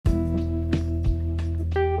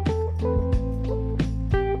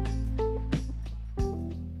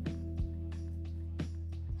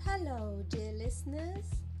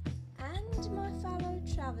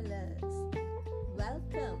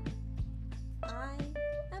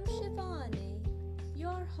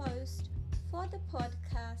host for the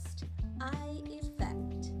podcast I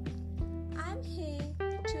Effect. I'm here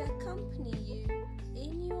to accompany you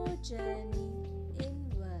in your journey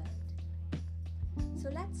inward. So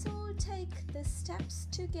let's all take the steps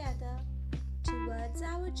together towards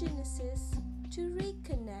our Genesis to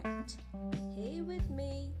reconnect here with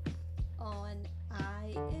me on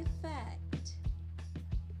I Effect.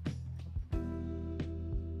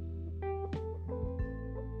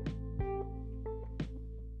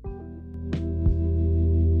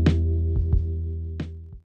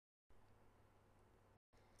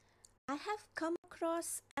 I have come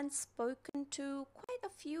across and spoken to quite a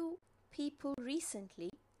few people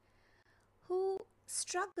recently who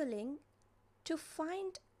struggling to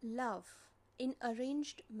find love in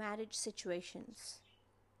arranged marriage situations.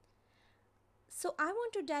 So I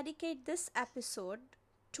want to dedicate this episode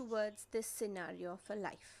towards this scenario of a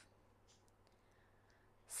life.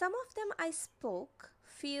 Some of them I spoke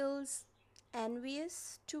feels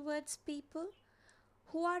envious towards people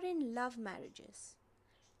who are in love marriages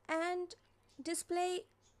and display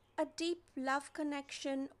a deep love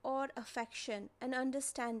connection or affection and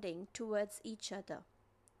understanding towards each other,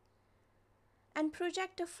 and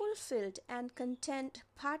project a fulfilled and content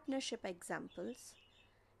partnership examples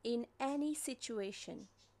in any situation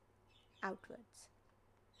outwards.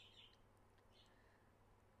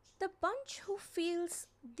 The bunch who feels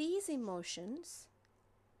these emotions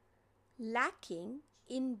lacking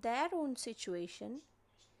in their own situation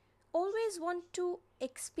always want to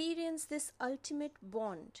experience this ultimate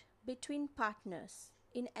bond between partners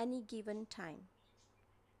in any given time.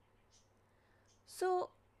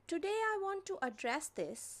 So today I want to address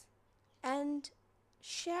this and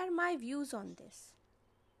share my views on this.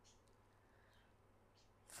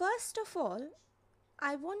 First of all,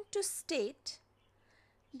 I want to state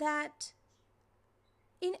that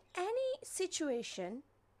in any situation,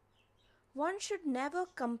 one should never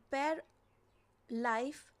compare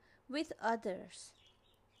life with others,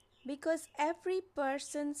 because every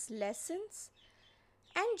person's lessons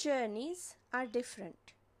and journeys are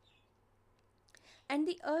different. And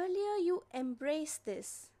the earlier you embrace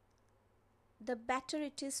this, the better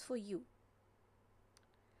it is for you.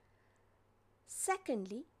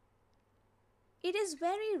 Secondly, it is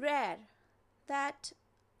very rare that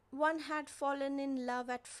one had fallen in love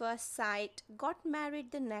at first sight, got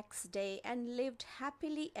married the next day, and lived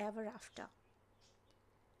happily ever after.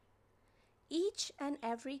 Each and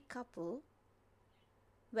every couple,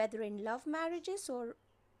 whether in love marriages or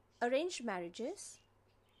arranged marriages,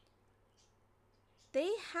 they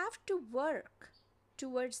have to work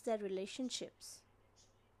towards their relationships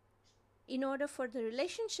in order for the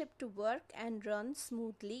relationship to work and run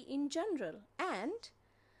smoothly in general. And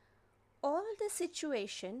all the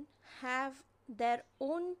situation have their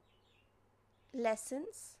own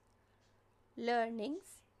lessons,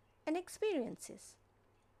 learnings, and experiences.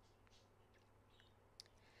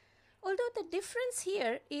 Although the difference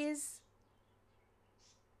here is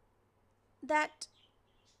that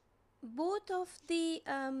both of the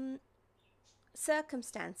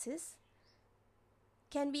circumstances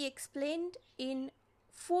can be explained in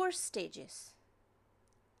 4 stages,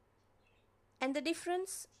 and the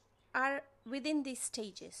difference are within these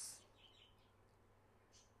stages.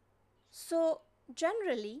 So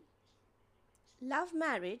generally, love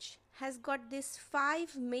marriage has got these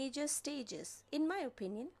 5 major stages, in my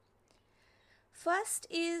opinion. First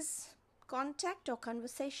is contact or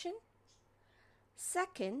conversation.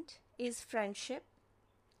 Second is friendship.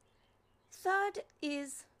 Third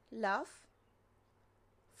is love.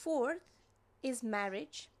 Fourth is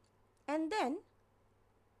marriage. And then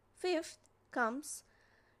fifth comes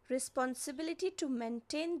responsibility to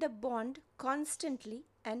maintain the bond constantly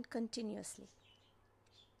and continuously.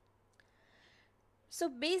 So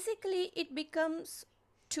basically it becomes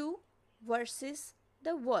 2 versus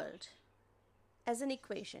the world as an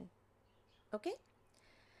equation. Okay?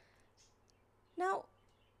 Now,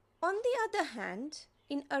 on the other hand,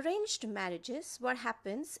 in arranged marriages, what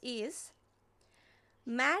happens is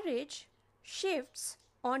marriage shifts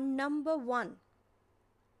on number 1.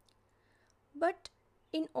 But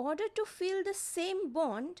in order to feel the same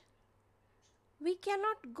bond, we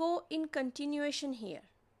cannot go in continuation here.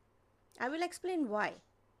 I will explain why.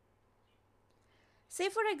 Say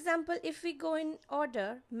for example, if we go in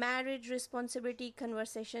order, marriage, responsibility,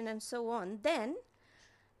 conversation, and so on, then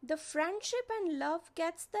the friendship and love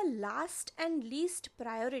gets the last and least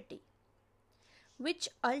priority, which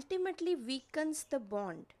ultimately weakens the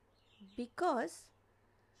bond, because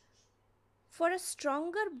for a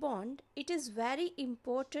stronger bond, it is very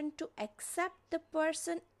important to accept the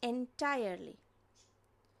person entirely,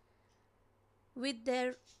 with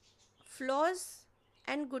their flaws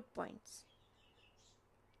and good points.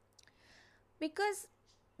 Because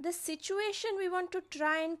the situation we want to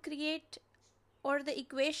try and create, or the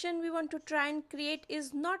equation we want to try and create,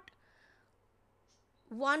 is not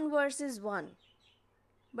 1 versus 1,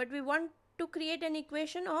 but we want to create an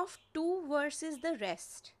equation of 2 versus the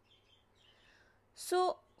rest.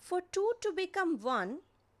 So for 2 to become 1,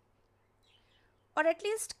 or at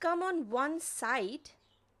least come on one side,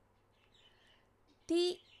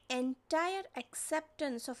 the entire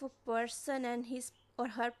acceptance of a person and his or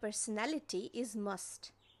her personality is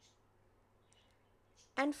must.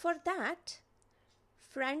 And for that,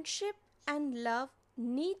 friendship and love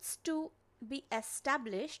needs to be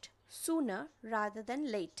established sooner rather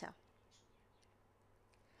than later.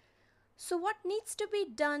 So what needs to be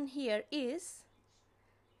done here is,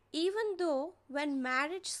 even though when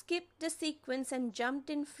marriage skipped the sequence and jumped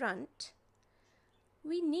in front,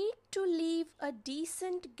 we need to leave a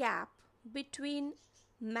decent gap between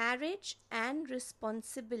marriage and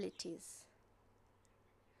responsibilities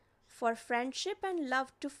for friendship and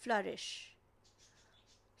love to flourish.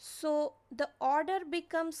 So the order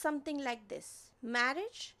becomes something like this: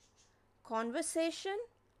 marriage, conversation,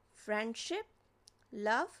 friendship,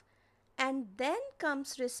 love, and then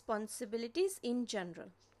comes responsibilities in general.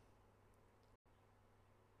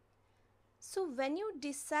 So when you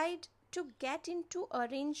decide to get into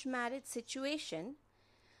arranged marriage situation,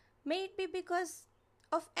 may it be because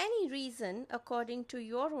of any reason according to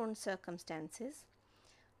your own circumstances,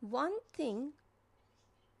 one thing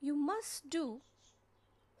you must do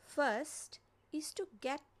first is to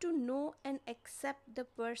get to know and accept the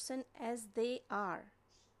person as they are,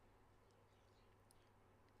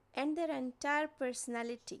 and their entire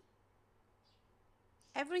personality,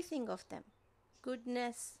 everything of them,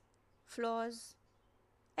 goodness, flaws,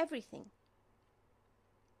 everything.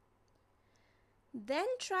 Then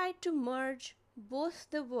try to merge both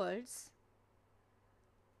the worlds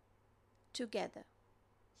together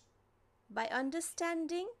by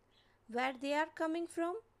understanding where they are coming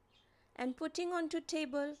from and putting onto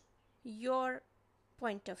table your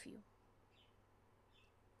point of view.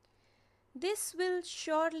 This will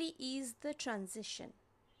surely ease the transition.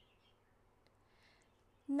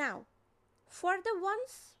 Now, for the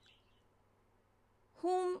ones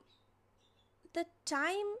whom the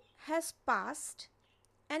time has passed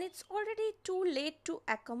and it's already too late to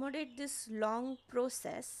accommodate this long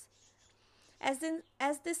process, as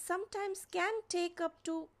this sometimes can take up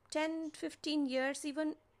to 10-15 years,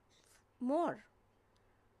 even more.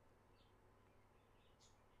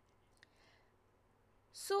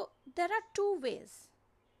 So there are two ways.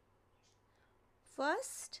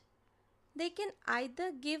 First, they can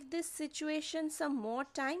either give this situation some more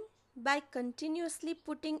time by continuously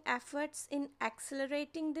putting efforts in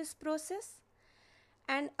accelerating this process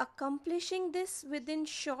and accomplishing this within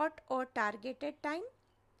short or targeted time.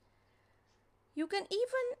 You can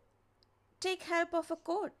even take help of a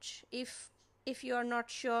coach if you are not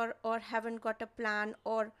sure or haven't got a plan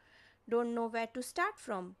or don't know where to start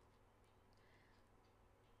from.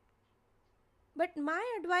 But my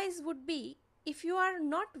advice would be, if you are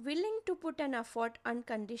not willing to put an effort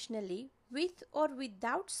unconditionally with or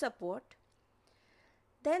without support,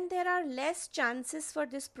 then there are less chances for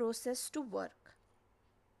this process to work,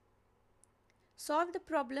 solve the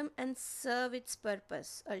problem and serve its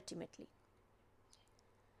purpose ultimately.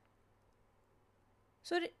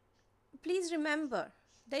 So please remember,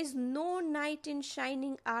 there is no knight in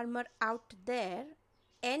shining armor out there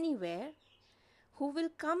anywhere who will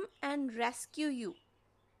come and rescue you.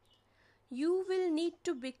 You will need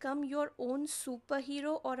to become your own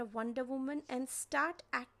superhero or a Wonder Woman and start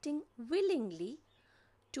acting willingly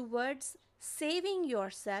towards saving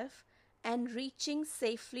yourself and reaching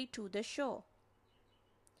safely to the shore.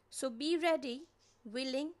 So be ready,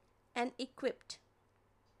 willing, and equipped.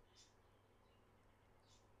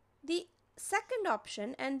 The second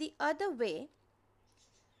option and the other way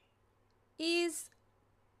is,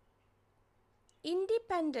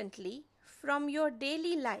 independently from your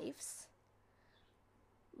daily lives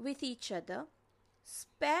with each other,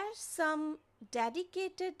 spare some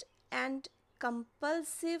dedicated and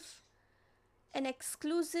compulsive and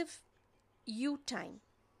exclusive you time,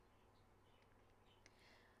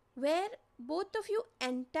 where both of you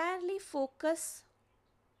entirely focus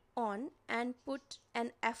on and put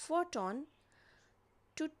an effort on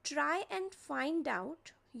to try and find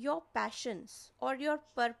out your passions or your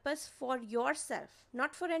purpose for yourself,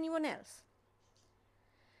 not for anyone else.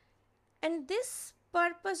 And this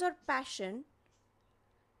purpose or passion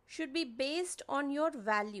should be based on your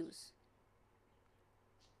values.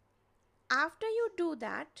 After you do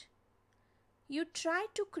that, you try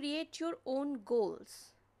to create your own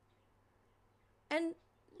goals, and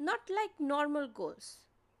not like normal goals,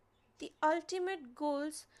 the ultimate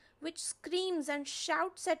goals which screams and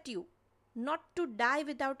shouts at you not to die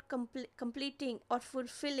without completing or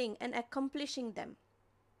fulfilling and accomplishing them.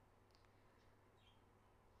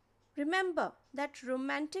 Remember that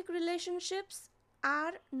romantic relationships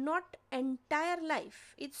are not entire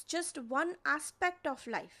life. It's just one aspect of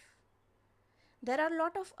life. There are a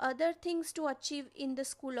lot of other things to achieve in the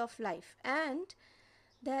school of life, and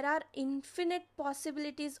there are infinite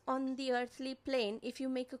possibilities on the earthly plane if you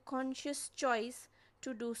make a conscious choice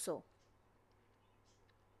to do so.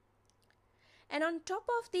 And on top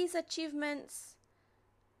of these achievements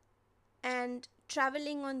and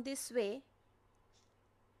traveling on this way,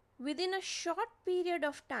 within a short period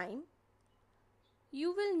of time,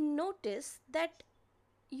 you will notice that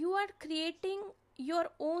you are creating your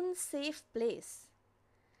own safe place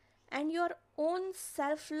and your own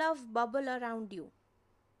self-love bubble around you.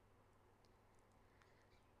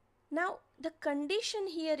 Now, the condition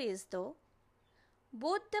here is, though,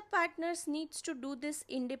 both the partners needs to do this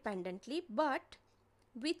independently, but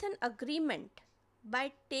with an agreement,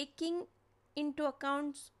 by taking into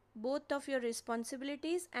account both of your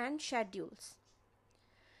responsibilities and schedules.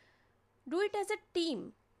 Do it as a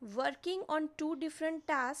team, working on two different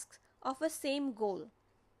tasks of a same goal.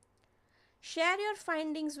 Share your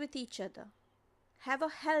findings with each other. Have a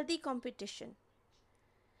healthy competition.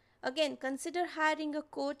 Again, consider hiring a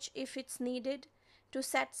coach if it's needed to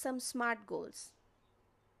set some smart goals.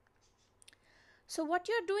 So what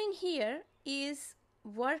you're doing here is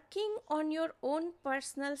working on your own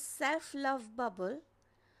personal self-love bubble,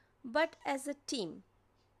 but as a team.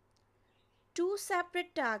 Two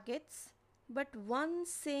separate targets, but one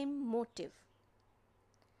same motive.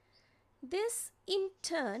 This in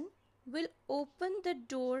turn will open the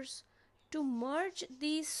doors to merge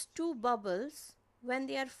these two bubbles when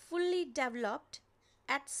they are fully developed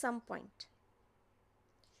at some point,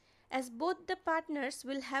 as both the partners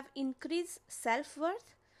will have increased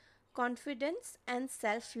self-worth, confidence and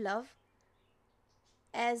self-love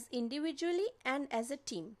as individually and as a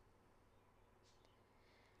team.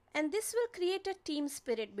 And this will create a team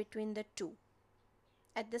spirit between the two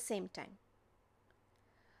at the same time.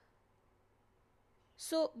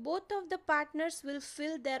 So both of the partners will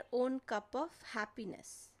fill their own cup of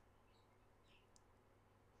happiness.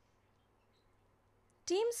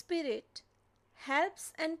 Team spirit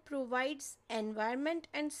helps and provides environment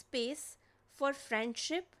and space for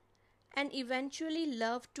friendship and eventually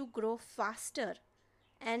love to grow faster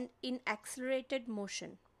and in accelerated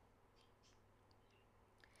motion.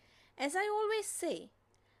 As I always say,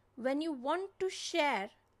 when you want to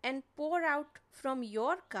share and pour out from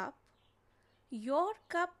your cup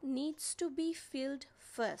needs to be filled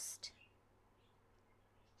first.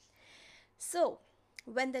 So,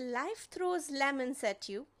 when the life throws lemons at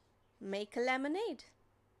you, make a lemonade.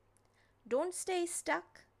 Don't stay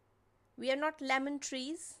stuck. We are not lemon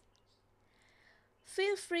trees.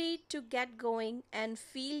 Feel free to get going and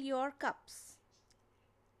fill your cups.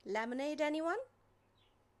 Lemonade, anyone?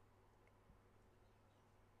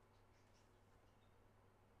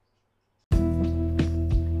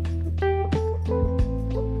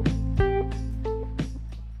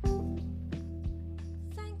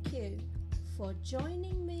 Thank you for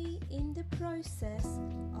joining me in the process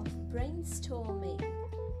of brainstorming.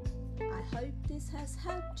 I hope this has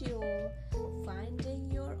helped you all finding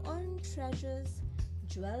your own treasures,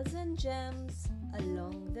 jewels and gems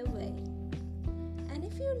along the way. And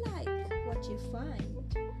if you like what you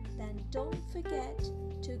find, then don't forget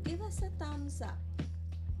to give us a thumbs up.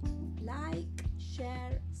 Like,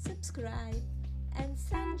 share, subscribe, and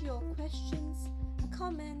send your questions,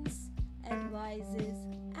 comments, advices,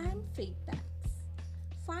 and feedbacks.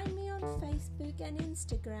 Find me on Facebook and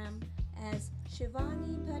Instagram as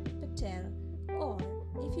Shivani Bhatt Patel, or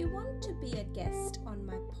if you want to be a guest on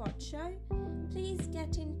my pod show, please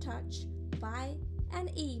get in touch by an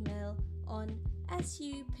email on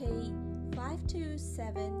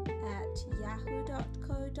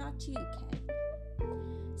sup527@yahoo.co.uk.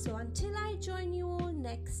 So until I join you all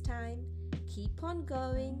next time, keep on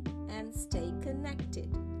going and stay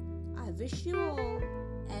connected. I wish you all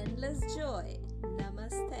endless joy.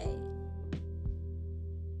 Namaste.